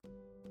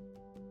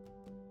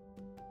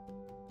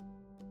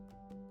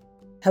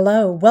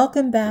Hello,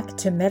 welcome back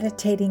to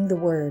Meditating the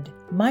Word.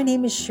 My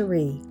name is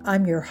Cherie.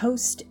 I'm your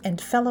host and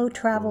fellow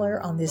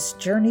traveler on this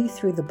journey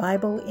through the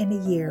Bible in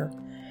a year.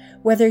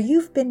 Whether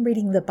you've been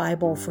reading the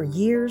Bible for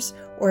years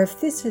or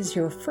if this is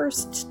your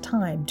first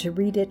time to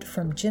read it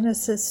from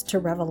Genesis to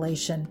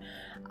Revelation,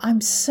 I'm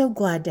so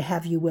glad to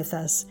have you with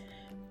us.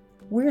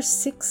 We're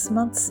 6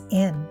 months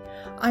in.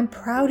 I'm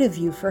proud of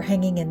you for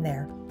hanging in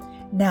there.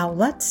 Now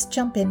let's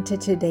jump into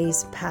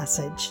today's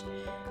passage.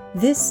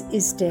 This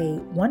is day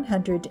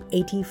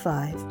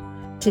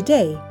 185.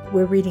 Today,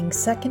 we're reading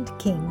 2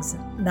 Kings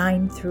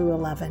 9 through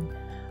 11.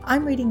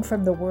 I'm reading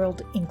from the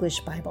World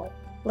English Bible.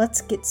 Let's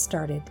get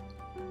started.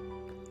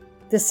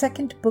 The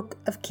second book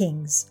of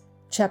Kings,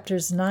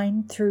 chapters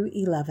 9 through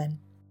 11.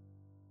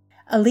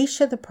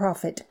 Elisha the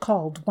prophet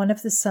called one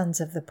of the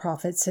sons of the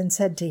prophets and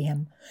said to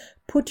him,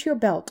 "Put your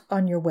belt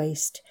on your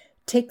waist,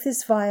 take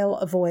this vial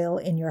of oil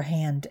in your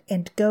hand,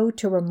 and go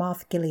to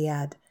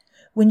Ramoth-Gilead.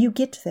 When you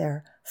get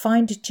there,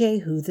 find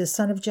Jehu the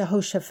son of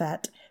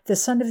Jehoshaphat, the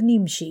son of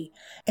Nimshi,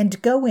 and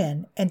go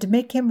in and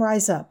make him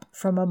rise up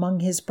from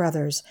among his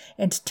brothers,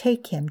 and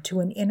take him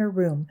to an inner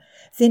room.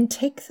 Then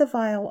take the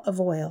vial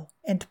of oil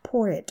and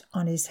pour it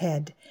on his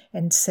head,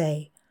 and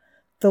say,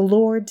 'The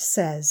Lord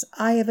says,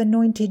 I have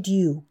anointed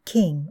you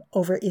king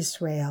over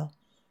Israel.'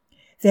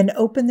 Then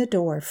open the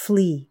door,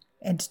 flee,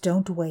 and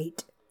don't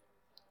wait."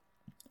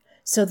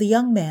 So the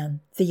young man,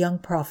 the young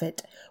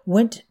prophet,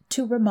 went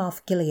to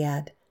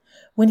Ramoth-Gilead.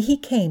 When he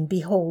came,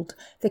 behold,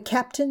 the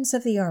captains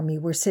of the army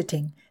were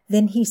sitting.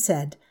 Then he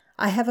said,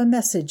 "I have a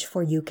message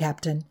for you,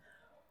 captain."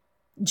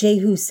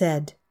 Jehu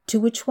said, "To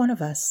which one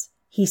of us?"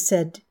 He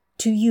said,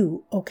 "To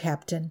you, O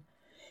captain."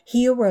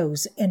 He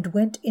arose and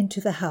went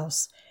into the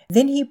house.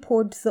 Then he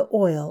poured the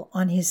oil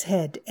on his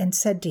head and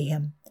said to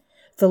him,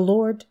 "The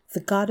Lord,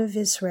 the God of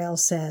Israel,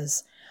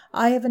 says,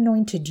 I have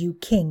anointed you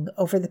king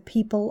over the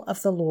people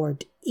of the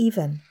Lord,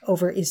 even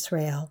over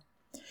Israel.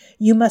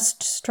 You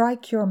must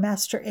strike your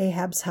master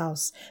Ahab's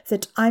house,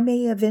 that I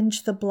may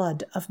avenge the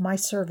blood of my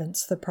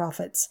servants the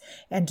prophets,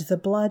 and the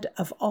blood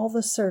of all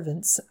the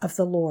servants of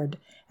the Lord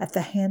at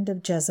the hand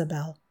of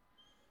Jezebel.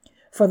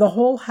 For the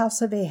whole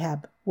house of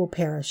Ahab will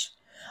perish.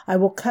 I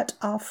will cut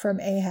off from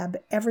Ahab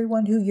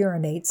everyone who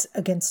urinates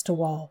against a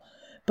wall,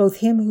 both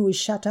him who is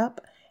shut up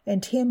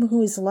and him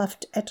who is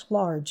left at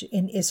large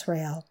in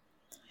Israel.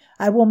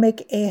 I will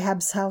make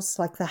Ahab's house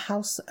like the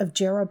house of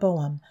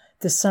Jeroboam,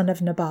 the son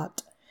of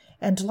Nebat,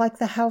 and like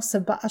the house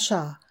of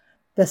Baasha,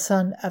 the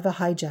son of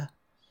Ahijah.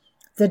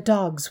 The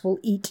dogs will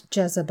eat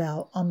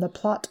Jezebel on the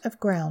plot of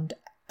ground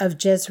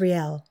of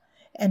Jezreel,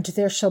 and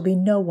there shall be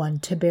no one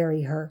to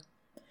bury her."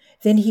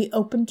 Then he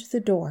opened the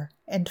door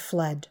and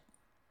fled.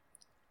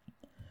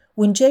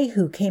 When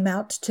Jehu came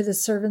out to the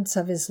servants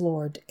of his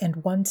lord,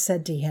 and one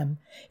said to him,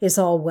 "Is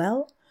all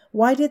well?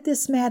 Why did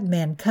this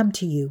madman come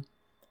to you?"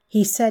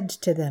 He said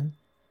to them,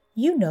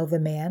 "You know the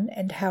man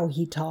and how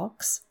he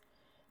talks."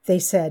 They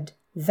said,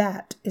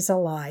 "That is a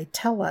lie.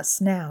 Tell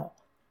us now."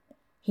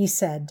 He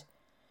said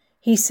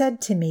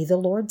to me, "The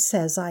Lord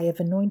says, I have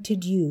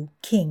anointed you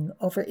king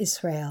over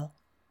Israel."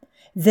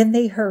 Then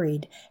they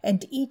hurried,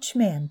 and each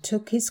man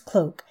took his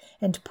cloak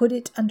and put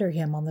it under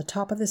him on the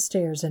top of the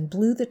stairs and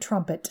blew the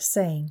trumpet,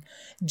 saying,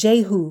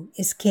 "Jehu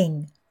is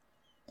king."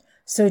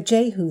 So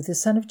Jehu, the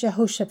son of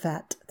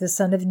Jehoshaphat, the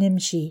son of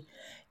Nimshi,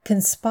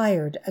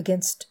 conspired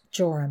against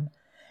Joram.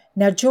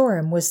 Now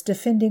Joram was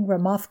defending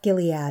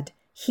Ramoth-Gilead,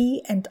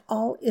 he and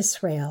all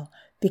Israel,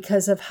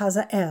 because of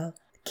Hazael,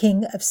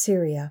 king of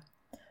Syria.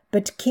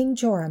 But King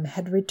Joram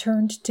had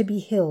returned to be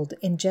healed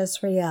in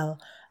Jezreel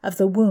of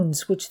the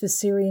wounds which the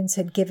Syrians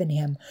had given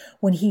him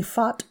when he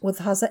fought with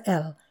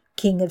Hazael,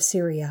 king of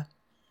Syria.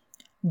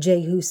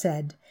 Jehu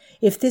said,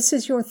 "If this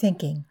is your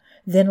thinking,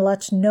 then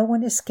let no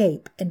one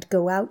escape and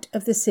go out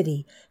of the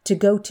city to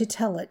go to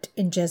tell it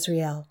in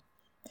Jezreel."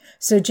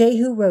 So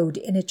Jehu rode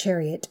in a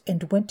chariot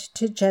and went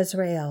to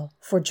Jezreel,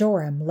 for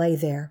Joram lay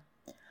there.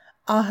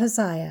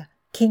 Ahaziah,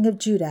 king of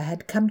Judah,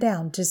 had come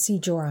down to see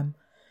Joram.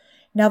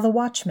 Now the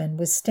watchman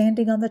was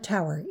standing on the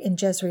tower in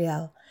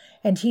Jezreel,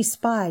 and he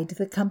spied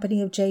the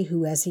company of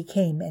Jehu as he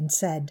came, and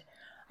said,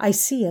 "I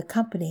see a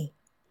company."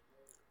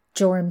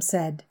 Joram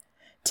said,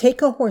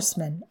 "Take a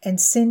horseman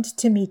and send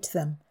to meet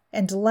them,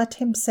 and let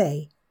him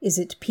say, 'Is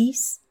it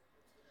peace?'"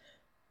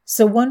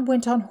 So one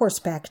went on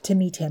horseback to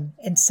meet him,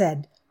 and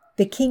said,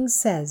 "The king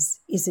says,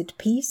 'Is it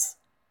peace?'"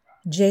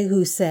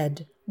 Jehu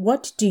said,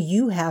 "What do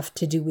you have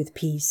to do with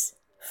peace?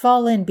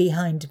 Fall in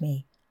behind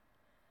me."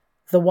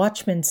 The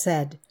watchman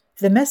said,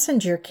 "The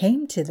messenger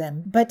came to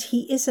them, but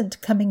he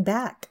isn't coming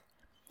back."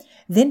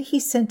 Then he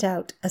sent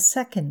out a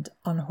second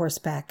on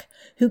horseback,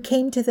 who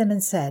came to them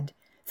and said,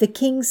 "The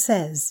king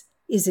says,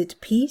 'Is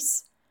it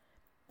peace?'"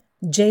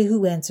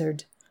 Jehu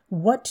answered,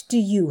 "What do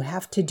you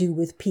have to do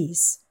with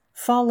peace?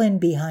 Fall in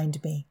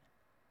behind me."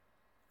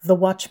 The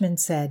watchman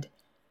said,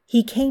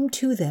 "He came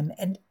to them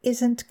and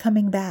isn't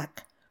coming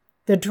back.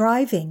 The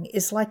driving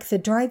is like the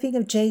driving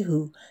of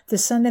Jehu, the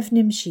son of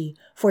Nimshi,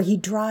 for he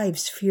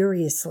drives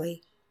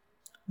furiously."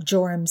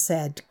 Joram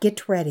said,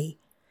 "Get ready."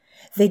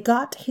 They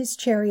got his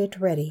chariot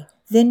ready.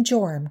 Then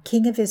Joram,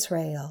 king of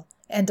Israel,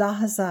 and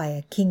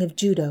Ahaziah, king of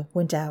Judah,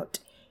 went out,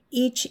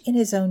 each in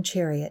his own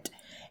chariot,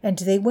 and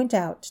they went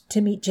out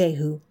to meet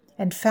Jehu,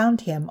 and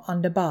found him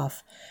on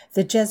Naboth,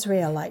 the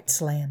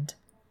Jezreelites' land.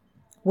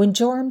 When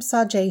Joram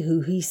saw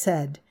Jehu, he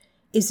said,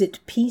 "Is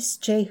it peace,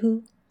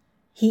 Jehu?"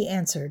 He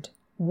answered,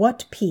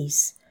 "What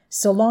peace,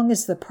 so long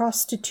as the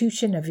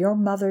prostitution of your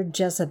mother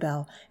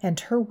Jezebel and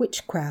her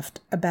witchcraft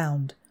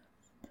abound?"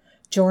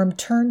 Joram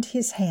turned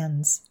his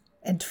hands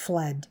and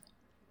fled,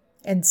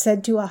 and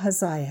said to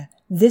Ahaziah,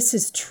 "This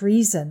is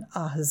treason,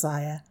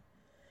 Ahaziah."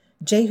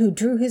 Jehu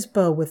drew his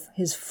bow with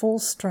his full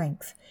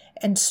strength,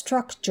 and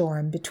struck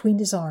Joram between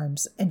his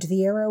arms, and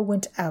the arrow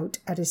went out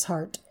at his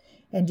heart,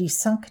 and he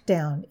sunk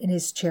down in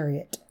his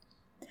chariot.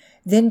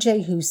 Then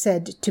Jehu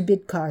said to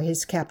Bidkar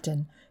his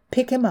captain,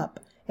 "Pick him up,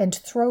 and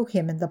throw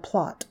him in the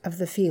plot of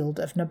the field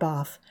of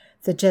Naboth,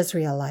 the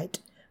Jezreelite.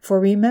 For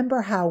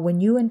remember how, when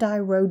you and I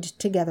rode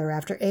together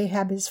after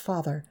Ahab his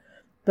father,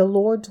 the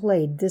Lord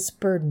laid this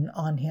burden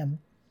on him.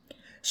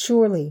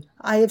 Surely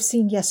I have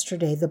seen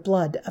yesterday the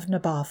blood of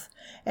Naboth,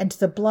 and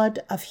the blood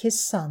of his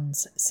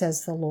sons,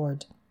 says the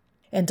Lord.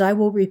 And I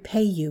will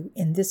repay you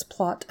in this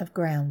plot of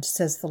ground,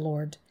 says the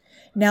Lord.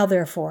 Now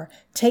therefore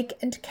take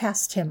and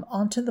cast him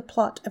onto the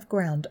plot of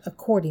ground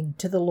according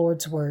to the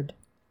Lord's word."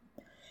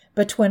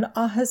 But when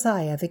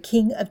Ahaziah the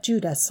king of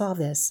Judah saw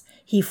this,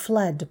 he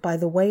fled by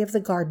the way of the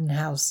garden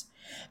house.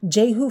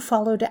 Jehu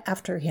followed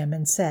after him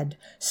and said,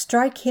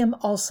 "Strike him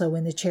also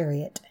in the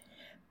chariot."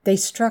 They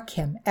struck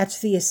him at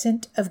the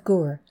ascent of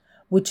Gur,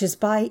 which is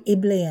by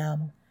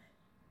Ibleam.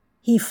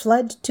 He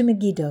fled to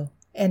Megiddo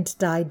and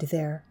died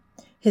there.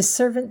 His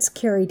servants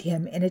carried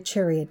him in a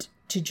chariot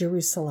to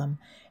Jerusalem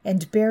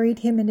and buried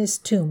him in his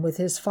tomb with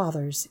his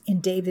fathers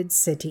in David's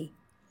city.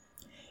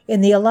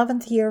 In the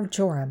 11th year of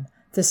Joram,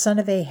 the son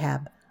of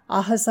Ahab,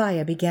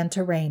 Ahaziah began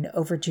to reign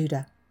over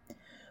Judah.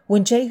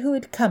 When Jehu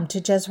had come to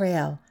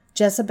Jezreel,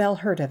 Jezebel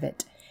heard of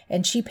it,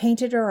 and she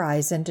painted her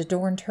eyes and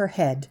adorned her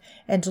head,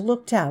 and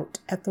looked out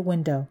at the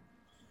window.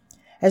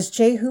 As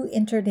Jehu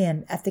entered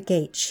in at the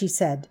gate, she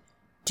said,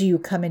 "Do you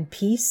come in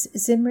peace,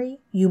 Zimri,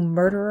 you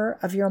murderer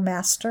of your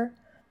master?"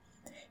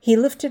 He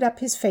lifted up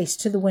his face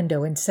to the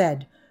window and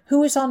said,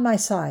 "Who is on my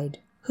side?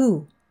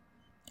 Who?"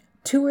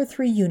 2 or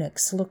 3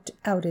 eunuchs looked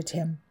out at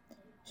him.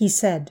 He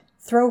said,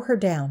 "Throw her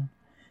down."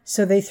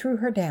 So they threw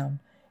her down,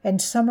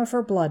 and some of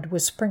her blood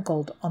was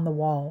sprinkled on the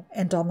wall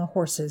and on the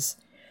horses.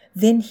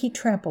 Then he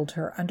trampled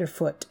her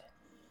underfoot.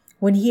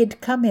 When he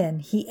had come in,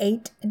 he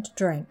ate and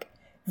drank.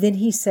 Then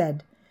he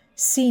said,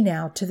 "See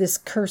now to this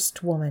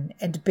cursed woman,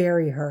 and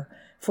bury her,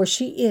 for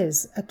she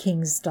is a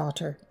king's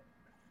daughter."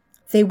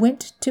 They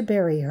went to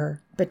bury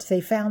her, but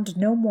they found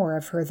no more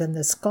of her than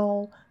the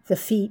skull, the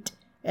feet,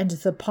 and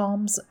the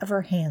palms of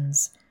her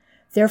hands.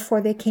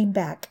 Therefore they came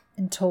back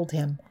and told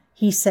him.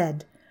 He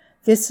said,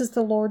 "This is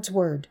the Lord's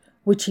word,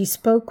 which he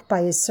spoke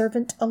by his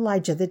servant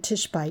Elijah the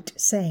Tishbite,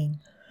 saying,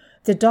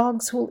 The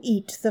dogs will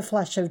eat the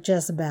flesh of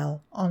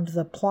Jezebel on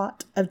the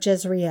plot of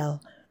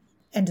Jezreel,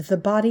 and the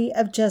body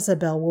of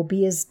Jezebel will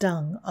be as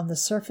dung on the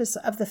surface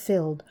of the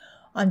field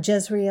on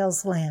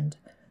Jezreel's land,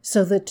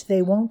 so that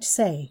they won't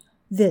say,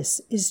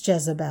 'This is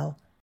Jezebel.'"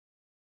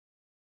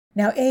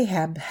 Now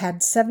Ahab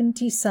had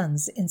 70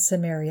 sons in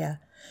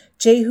Samaria.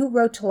 Jehu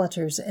wrote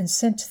letters and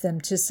sent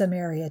them to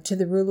Samaria to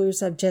the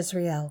rulers of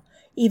Jezreel,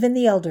 even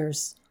the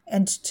elders,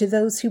 and to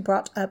those who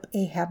brought up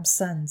Ahab's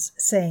sons,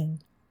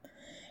 saying,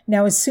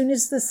 "Now as soon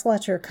as this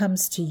letter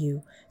comes to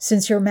you,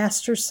 since your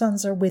master's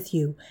sons are with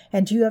you,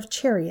 and you have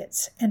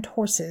chariots and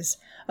horses,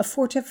 a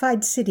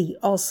fortified city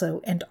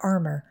also and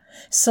armor,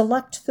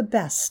 select the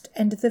best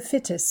and the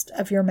fittest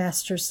of your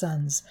master's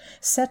sons,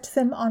 set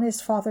them on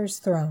his father's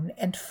throne,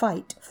 and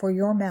fight for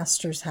your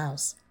master's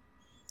house."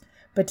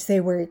 But they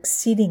were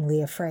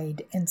exceedingly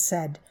afraid and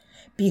said,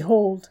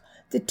 "Behold,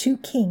 the 2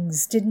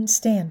 kings didn't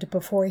stand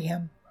before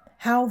him.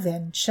 How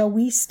then shall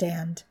we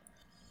stand?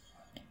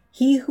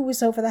 He who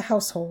was over the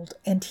household,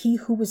 and he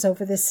who was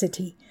over the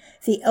city,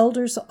 the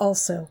elders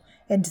also,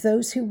 and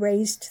those who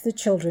raised the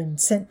children,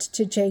 sent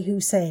to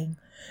Jehu, saying,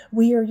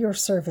 "We are your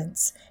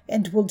servants,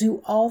 and will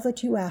do all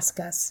that you ask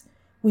us.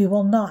 We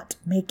will not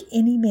make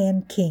any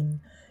man king.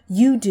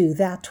 You do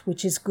that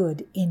which is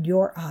good in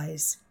your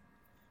eyes."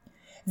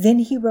 Then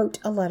he wrote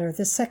a letter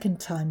the 2nd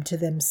time to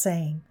them,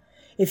 saying,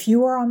 "If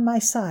you are on my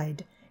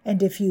side,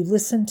 and if you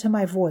listen to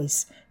my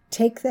voice,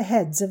 take the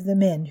heads of the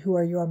men who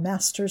are your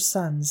master's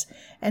sons,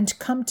 and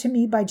come to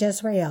me by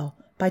Jezreel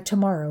by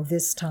tomorrow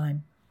this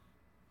time."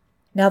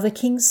 Now the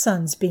king's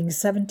sons, being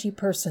 70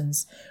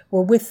 persons,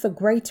 were with the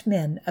great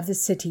men of the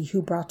city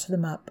who brought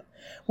them up.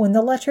 When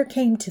the letter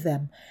came to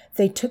them,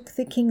 they took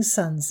the king's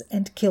sons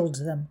and killed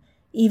them,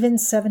 even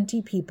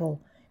 70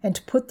 people,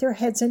 and put their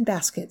heads in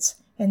baskets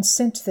and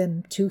sent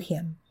them to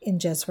him in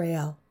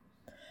Jezreel.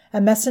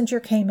 A messenger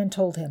came and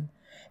told him,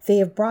 "They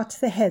have brought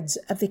the heads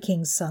of the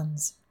king's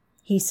sons."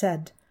 He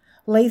said,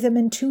 "Lay them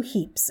in 2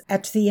 heaps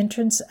at the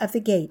entrance of the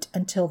gate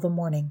until the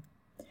morning."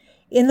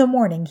 In the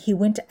morning he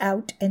went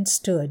out and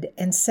stood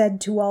and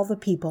said to all the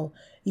people,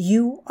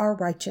 You are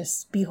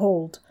righteous.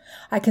 Behold,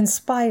 I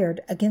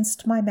conspired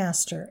against my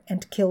master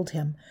and killed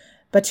him.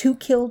 But who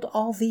killed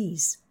all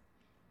these?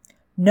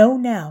 Know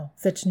now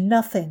that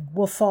nothing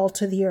will fall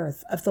to the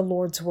earth of the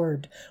Lord's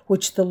word,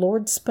 which the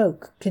Lord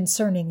spoke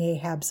concerning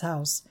Ahab's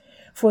house.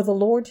 For the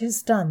Lord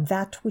has done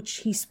that which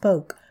he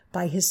spoke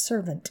by his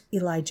servant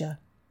Elijah.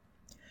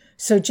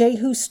 So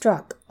Jehu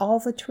struck all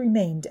that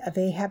remained of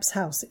Ahab's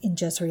house in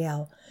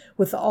Jezreel,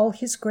 with all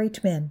his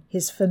great men,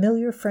 his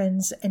familiar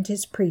friends, and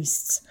his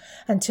priests,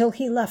 until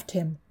he left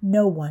him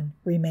no one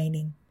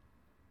remaining.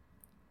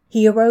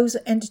 He arose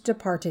and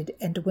departed,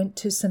 and went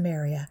to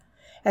Samaria.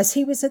 As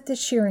he was at the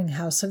shearing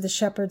house of the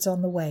shepherds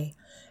on the way,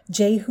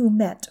 Jehu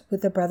met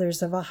with the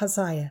brothers of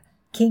Ahaziah,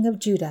 king of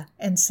Judah,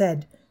 and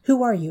said,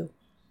 Who are you?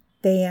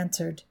 They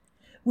answered,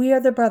 We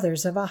are the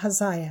brothers of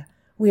Ahaziah.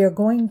 We are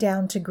going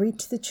down to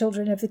greet the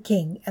children of the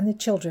king and the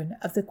children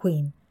of the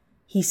queen.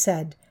 He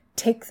said,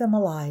 Take them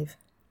alive.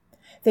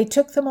 They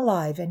took them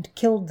alive and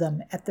killed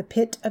them at the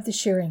pit of the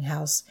shearing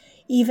house,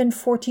 even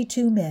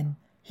 42 men.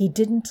 He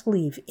didn't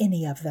leave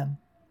any of them.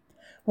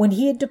 When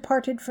he had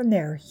departed from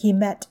there, he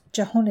met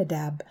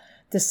Jehonadab,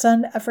 the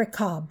son of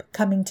Rechab,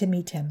 coming to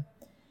meet him.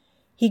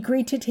 He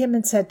greeted him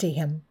and said to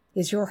him,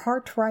 Is your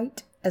heart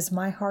right, as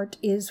my heart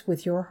is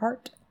with your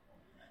heart?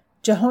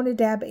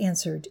 Jehonadab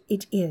answered,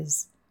 It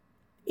is.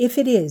 If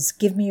it is,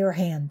 give me your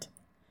hand.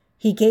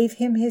 He gave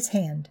him his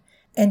hand,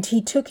 and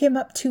he took him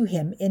up to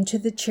him into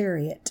the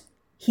chariot.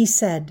 He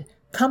said,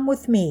 Come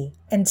with me,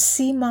 and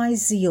see my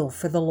zeal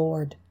for the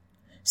Lord.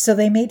 So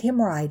they made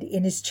him ride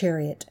in his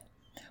chariot.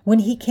 When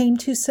he came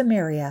to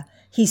Samaria,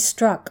 he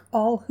struck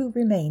all who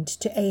remained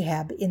to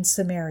Ahab in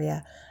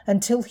Samaria,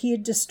 until he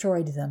had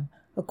destroyed them,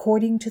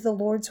 according to the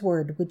Lord's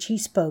word which he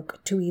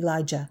spoke to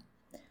Elijah.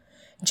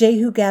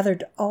 Jehu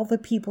gathered all the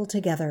people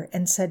together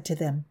and said to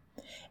them,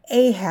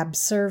 Ahab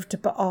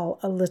served Baal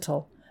a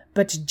little,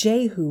 but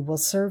Jehu will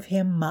serve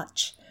him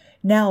much.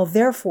 Now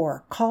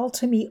therefore call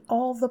to me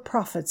all the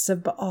prophets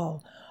of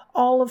Baal,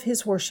 all of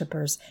his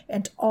worshippers,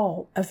 and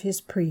all of his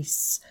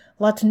priests.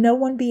 Let no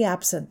one be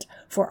absent,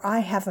 for I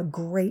have a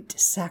great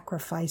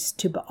sacrifice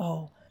to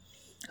Baal.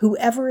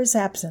 Whoever is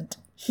absent,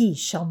 he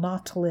shall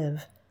not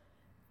live.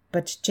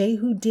 But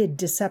Jehu did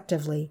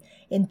deceptively,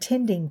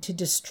 intending to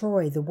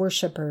destroy the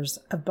worshippers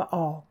of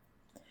Baal.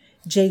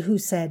 Jehu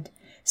said,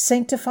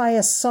 Sanctify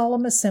a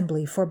solemn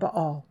assembly for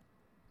Baal.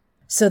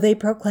 So they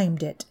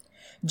proclaimed it.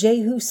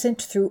 Jehu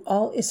sent through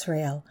all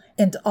Israel,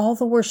 and all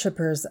the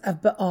worshippers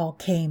of Baal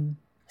came,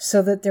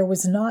 so that there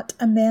was not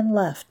a man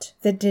left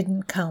that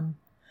didn't come.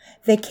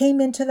 They came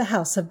into the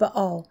house of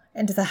Baal,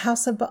 and the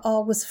house of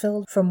Baal was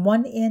filled from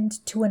one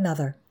end to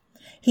another.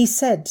 He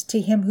said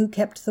to him who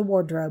kept the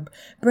wardrobe,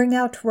 Bring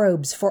out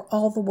robes for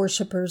all the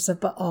worshippers of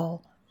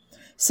Baal.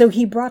 So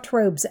he brought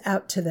robes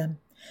out to them.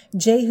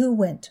 Jehu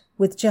went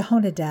with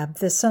Jehonadab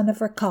the son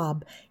of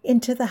Rechab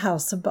into the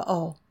house of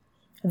Baal.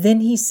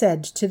 Then he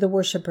said to the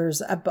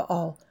worshippers of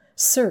Baal,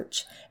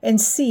 Search and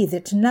see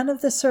that none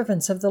of the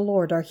servants of the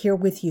Lord are here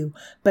with you,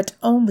 but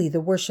only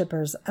the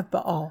worshippers of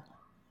Baal.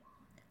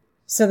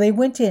 So they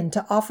went in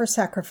to offer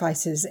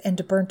sacrifices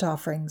and burnt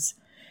offerings.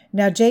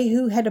 Now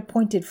Jehu had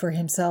appointed for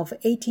himself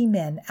 80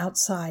 men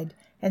outside,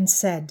 and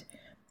said,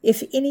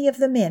 If any of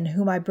the men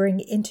whom I bring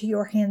into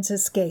your hands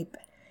escape,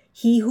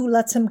 he who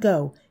lets him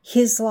go,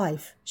 his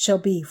life shall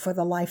be for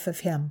the life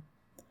of him.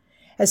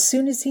 As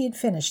soon as he had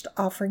finished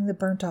offering the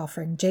burnt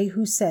offering,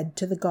 Jehu said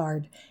to the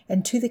guard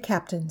and to the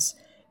captains,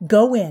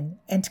 Go in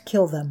and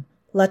kill them,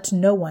 let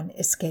no one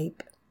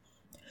escape.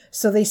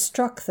 So they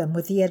struck them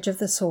with the edge of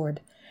the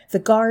sword. The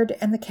guard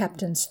and the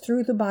captains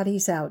threw the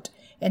bodies out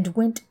and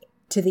went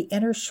to the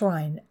inner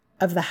shrine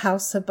of the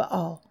house of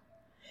Baal.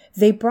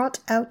 They brought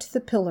out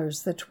the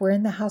pillars that were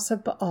in the house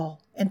of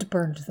Baal and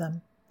burned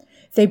them.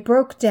 They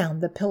broke down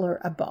the pillar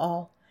of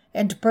Baal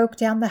and broke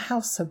down the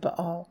house of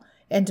Baal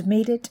and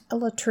made it a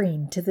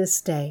latrine to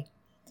this day.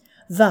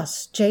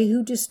 Thus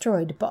Jehu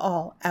destroyed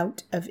Baal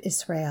out of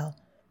Israel.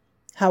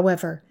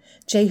 However,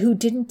 Jehu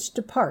didn't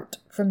depart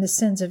from the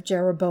sins of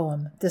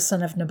Jeroboam, the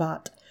son of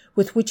Nebat,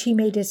 with which he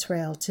made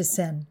Israel to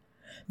sin,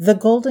 the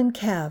golden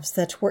calves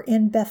that were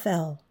in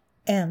Bethel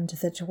and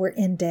that were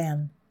in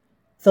Dan.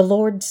 The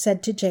Lord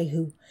said to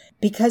Jehu,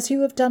 Because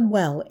you have done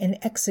well in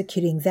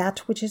executing that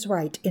which is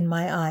right in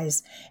my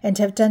eyes, and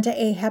have done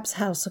to Ahab's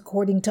house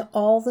according to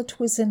all that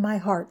was in my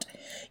heart,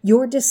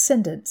 your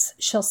descendants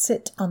shall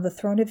sit on the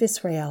throne of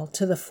Israel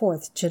to the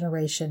 4th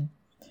generation.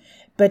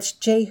 But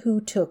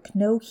Jehu took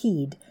no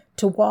heed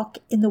to walk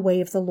in the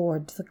way of the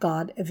Lord, the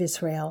God of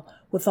Israel,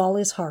 with all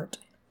his heart.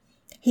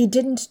 He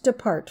didn't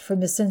depart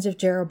from the sins of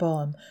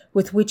Jeroboam,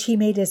 with which he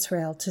made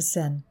Israel to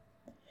sin.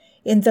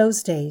 In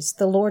those days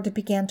the Lord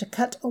began to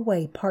cut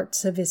away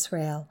parts of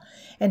Israel,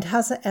 and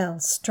Hazael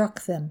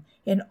struck them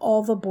in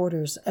all the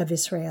borders of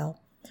Israel,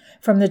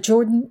 from the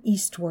Jordan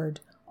eastward,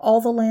 all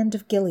the land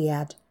of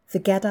Gilead, the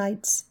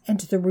Gadites and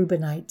the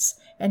Reubenites,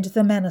 and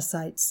the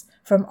Manassites,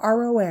 from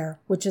Aroer,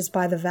 which is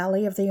by the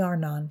valley of the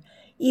Arnon,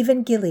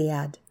 even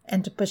Gilead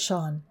and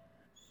Bashan.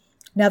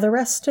 Now the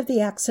rest of the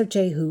acts of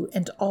Jehu,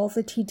 and all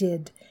that he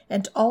did,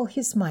 and all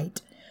his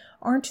might,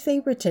 Aren't they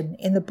written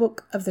in the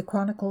book of the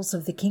Chronicles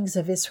of the Kings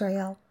of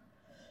Israel?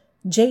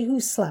 Jehu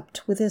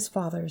slept with his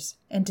fathers,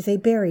 and they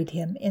buried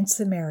him in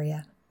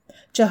Samaria.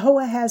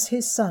 Jehoahaz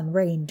his son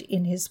reigned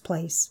in his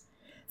place.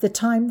 The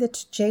time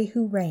that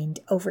Jehu reigned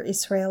over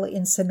Israel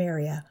in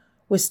Samaria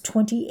was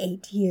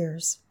 28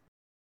 years.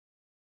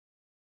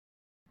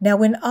 Now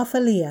when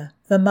Athaliah,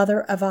 the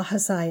mother of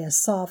Ahaziah,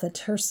 saw that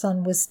her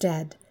son was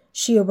dead,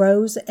 she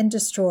arose and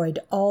destroyed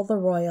all the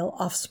royal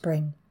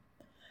offspring.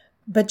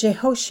 But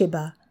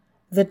Jehosheba,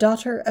 the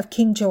daughter of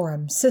King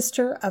Joram,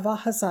 sister of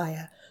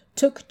Ahaziah,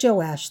 took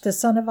Joash the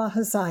son of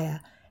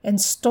Ahaziah, and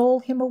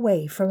stole him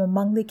away from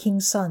among the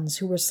king's sons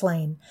who were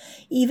slain,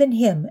 even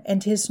him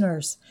and his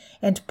nurse,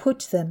 and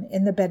put them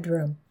in the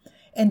bedroom.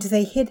 And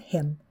they hid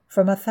him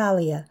from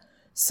Athaliah,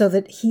 so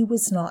that he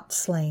was not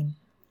slain.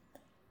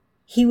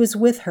 He was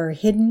with her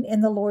hidden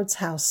in the Lord's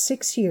house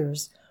 6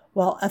 years,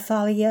 while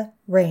Athaliah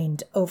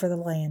reigned over the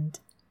land.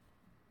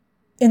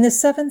 In the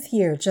 7th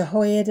year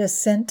Jehoiada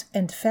sent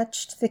and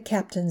fetched the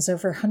captains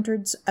over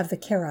hundreds of the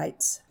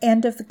Kerites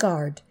and of the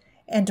guard,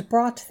 and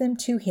brought them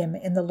to him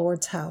in the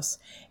Lord's house.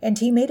 And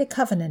he made a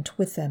covenant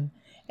with them,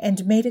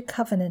 and made a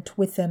covenant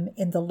with them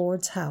in the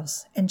Lord's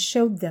house, and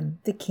showed them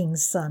the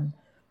king's son.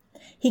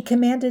 He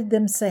commanded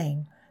them,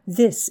 saying,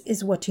 This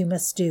is what you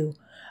must do.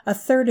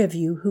 1/3 of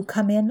you who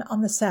come in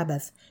on the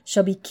Sabbath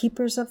shall be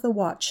keepers of the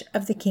watch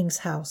of the king's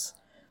house.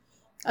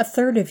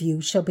 1/3 of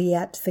you shall be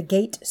at the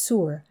gate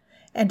Sur,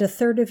 and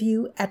 1/3 of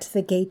you at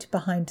the gate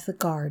behind the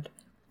guard.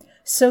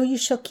 So you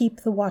shall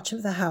keep the watch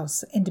of the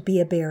house, and be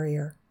a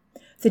barrier.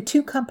 The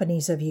 2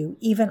 companies of you,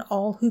 even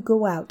all who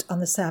go out on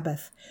the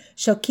Sabbath,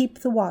 shall keep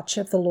the watch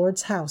of the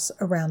Lord's house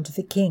around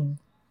the king.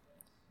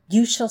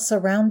 You shall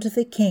surround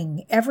the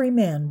king, every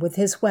man with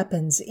his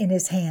weapons in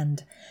his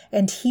hand,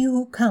 and he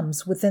who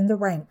comes within the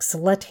ranks,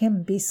 let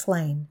him be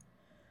slain.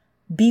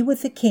 Be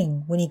with the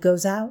king when he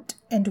goes out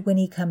and when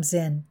he comes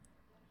in.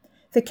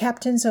 The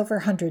captains over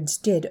hundreds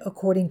did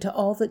according to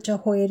all that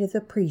Jehoiada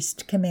the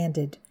priest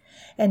commanded,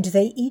 and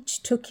they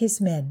each took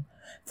his men,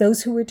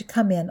 those who were to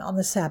come in on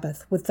the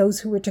Sabbath with those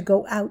who were to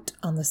go out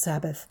on the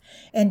Sabbath,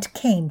 and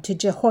came to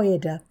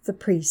Jehoiada the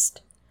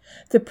priest.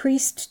 The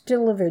priest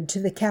delivered to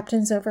the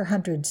captains over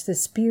hundreds the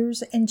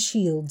spears and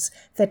shields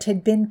that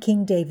had been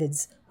King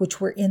David's, which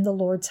were in the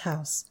Lord's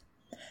house.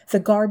 The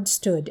guard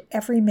stood,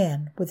 every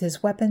man with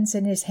his weapons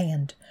in his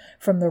hand,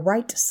 from the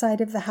right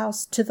side of the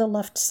house to the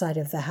left side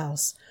of the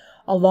house,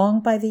 along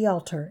by the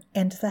altar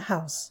and the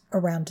house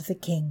around the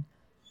king.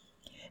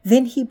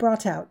 Then he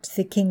brought out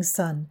the king's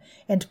son,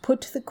 and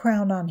put the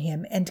crown on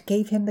him, and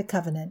gave him the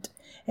covenant.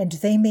 And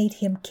they made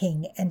him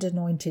king, and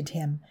anointed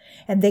him.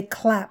 And they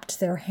clapped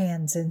their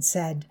hands, and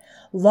said,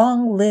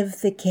 Long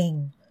live the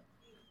king!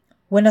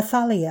 When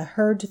Athaliah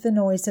heard the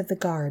noise of the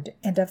guard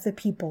and of the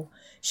people,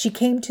 she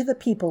came to the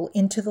people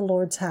into the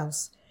Lord's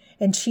house.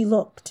 And she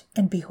looked,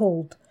 and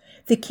behold,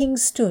 the king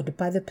stood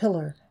by the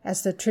pillar,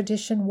 as the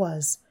tradition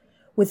was,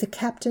 with the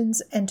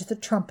captains and the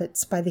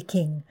trumpets by the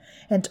king,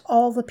 and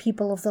all the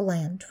people of the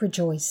land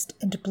rejoiced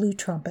and blew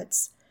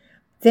trumpets.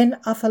 Then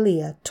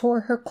Athaliah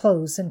tore her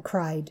clothes and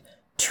cried,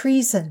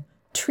 Treason!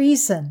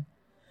 Treason!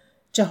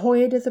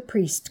 Jehoiada the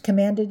priest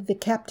commanded the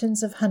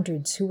captains of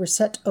hundreds who were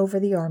set over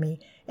the army,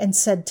 and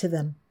said to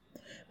them,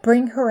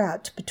 Bring her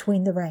out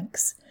between the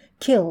ranks.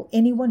 Kill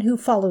anyone who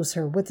follows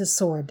her with the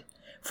sword.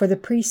 For the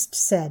priest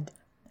said,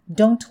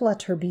 Don't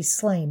let her be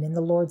slain in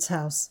the Lord's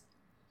house.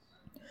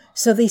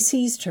 So they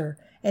seized her,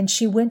 and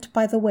she went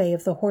by the way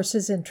of the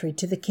horses' entry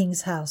to the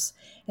king's house,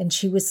 and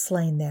she was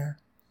slain there.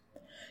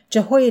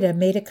 Jehoiada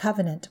made a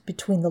covenant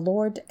between the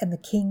Lord and the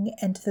king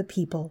and the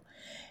people,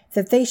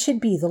 that they should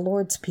be the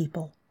Lord's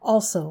people,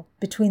 also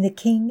between the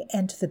king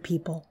and the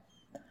people.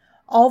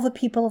 All the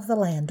people of the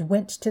land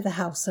went to the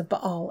house of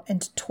Baal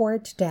and tore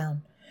it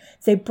down.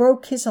 They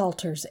broke his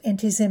altars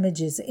and his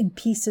images in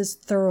pieces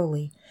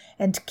thoroughly,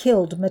 and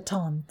killed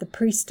Mattan, the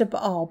priest of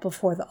Baal,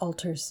 before the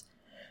altars.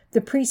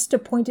 The priest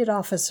appointed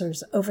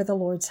officers over the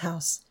Lord's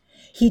house.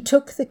 He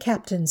took the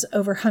captains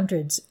over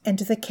hundreds, and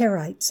the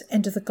Kerites,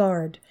 and the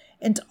guard,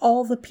 and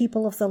all the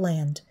people of the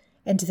land,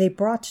 and they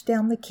brought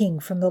down the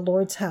king from the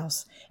Lord's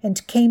house,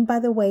 and came by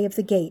the way of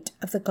the gate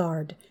of the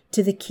guard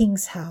to the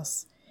king's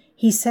house.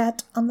 He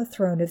sat on the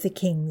throne of the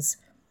kings.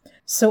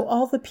 So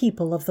all the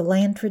people of the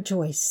land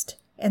rejoiced,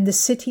 and the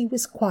city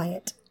was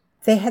quiet.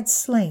 They had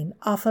slain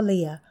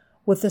Athaliah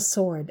with the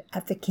sword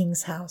at the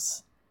king's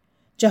house.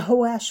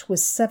 Jehoash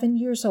was 7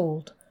 years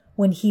old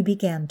when he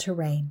began to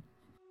reign.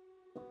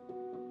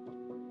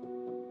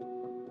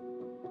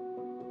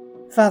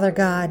 Father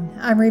God,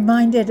 I'm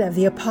reminded of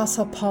the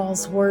Apostle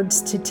Paul's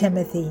words to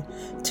Timothy,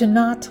 to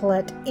not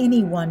let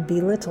anyone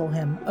belittle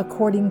him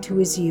according to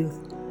his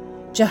youth.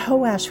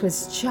 Jehoash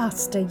was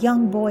just a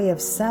young boy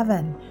of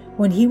 7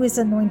 when he was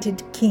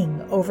anointed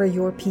king over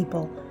your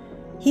people.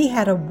 He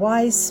had a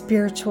wise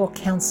spiritual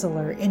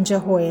counselor in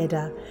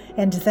Jehoiada,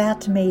 and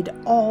that made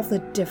all the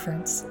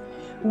difference.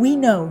 We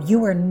know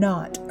you are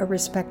not a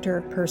respecter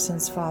of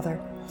persons, Father.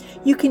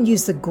 You can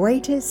use the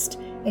greatest,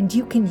 and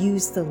you can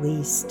use the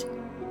least.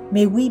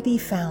 May we be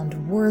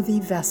found worthy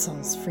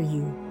vessels for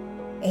you.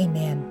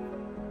 Amen.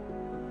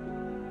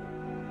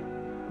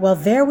 Well,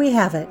 there we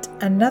have it,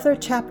 another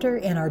chapter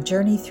in our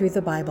journey through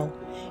the Bible.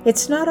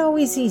 It's not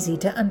always easy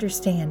to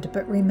understand,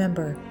 but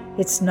remember,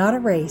 it's not a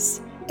race,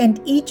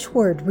 and each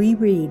word we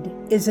read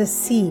is a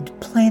seed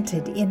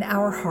planted in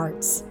our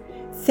hearts.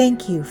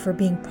 Thank you for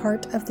being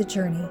part of the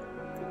journey.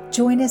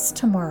 Join us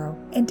tomorrow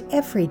and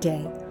every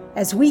day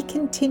as we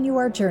continue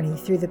our journey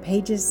through the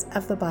pages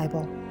of the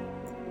Bible.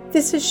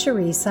 This is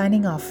Cherie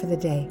signing off for the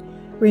day.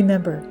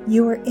 Remember,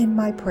 you are in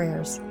my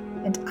prayers,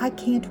 and I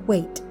can't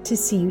wait to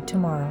see you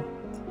tomorrow.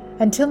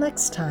 Until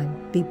next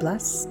time, be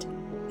blessed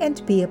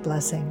and be a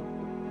blessing.